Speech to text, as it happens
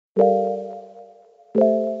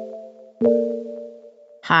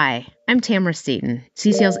Hi, I'm Tamara Staten,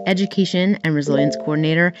 CCL's Education and Resilience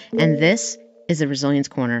Coordinator, and this is the Resilience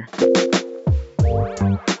Corner. I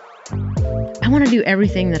want to do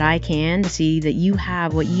everything that I can to see that you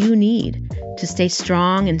have what you need to stay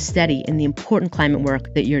strong and steady in the important climate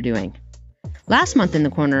work that you're doing. Last month in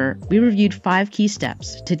the Corner, we reviewed 5 key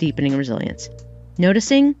steps to deepening resilience: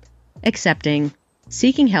 noticing, accepting,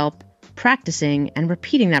 seeking help, practicing, and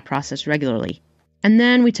repeating that process regularly. And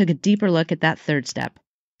then we took a deeper look at that third step: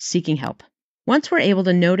 seeking help. Once we're able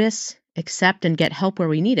to notice, accept, and get help where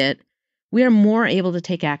we need it, we are more able to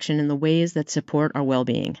take action in the ways that support our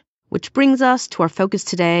well-being. Which brings us to our focus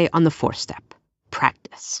today on the fourth step: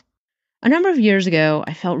 practice. A number of years ago,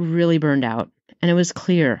 I felt really burned out, and it was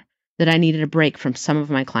clear that I needed a break from some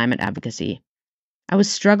of my climate advocacy. I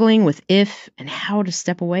was struggling with if and how to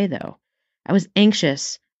step away, though. I was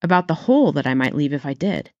anxious about the hole that I might leave if I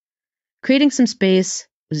did. Creating some space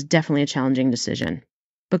was definitely a challenging decision.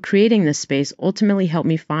 But creating this space ultimately helped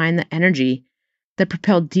me find the energy that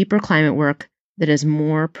propelled deeper climate work that is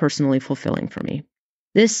more personally fulfilling for me.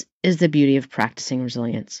 This is the beauty of practicing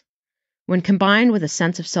resilience. When combined with a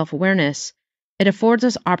sense of self-awareness, it affords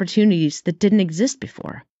us opportunities that didn't exist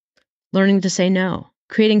before. Learning to say no,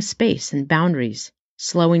 creating space and boundaries,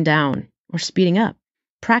 slowing down, or speeding up.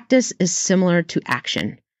 Practice is similar to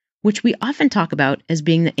action, which we often talk about as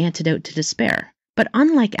being the antidote to despair. But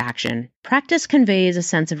unlike action, practice conveys a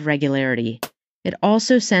sense of regularity. It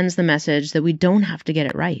also sends the message that we don't have to get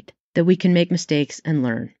it right, that we can make mistakes and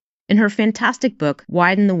learn. In her fantastic book,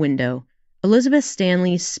 Widen the Window, Elizabeth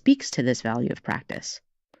Stanley speaks to this value of practice.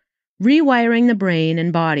 Rewiring the brain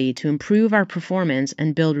and body to improve our performance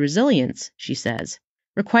and build resilience, she says,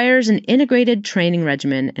 requires an integrated training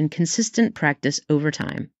regimen and consistent practice over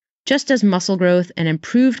time. Just as muscle growth and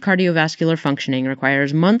improved cardiovascular functioning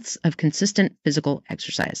requires months of consistent physical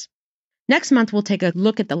exercise. Next month, we'll take a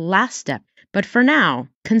look at the last step, but for now,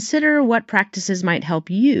 consider what practices might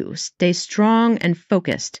help you stay strong and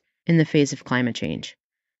focused in the face of climate change.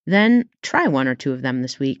 Then try 1 or 2 of them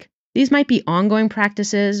this week. These might be ongoing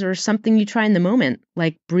practices or something you try in the moment,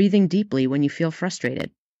 like breathing deeply when you feel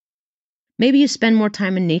frustrated. Maybe you spend more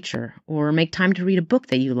time in nature or make time to read a book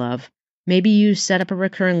that you love. Maybe you set up a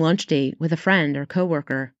recurring lunch date with a friend or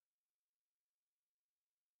coworker.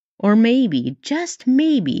 Or maybe, just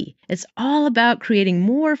maybe, it's all about creating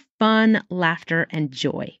more fun, laughter, and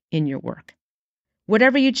joy in your work.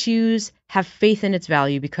 Whatever you choose, have faith in its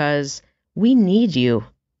value because we need you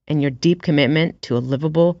and your deep commitment to a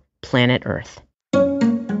livable planet Earth.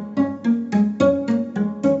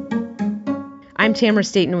 I'm Tamara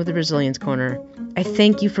Staten with the Resilience Corner. I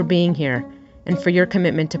thank you for being here and for your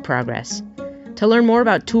commitment to progress. To learn more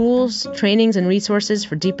about tools, trainings, and resources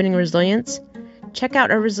for deepening resilience, check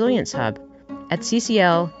out our Resilience Hub at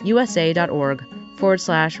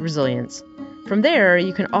cclusa.org/resilience. From there,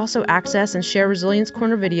 you can also access and share Resilience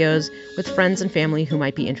Corner videos with friends and family who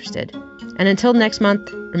might be interested. And until next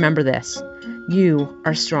month, remember this: you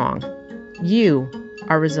are strong, you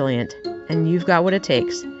are resilient, and you've got what it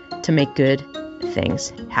takes to make good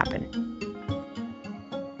things happen.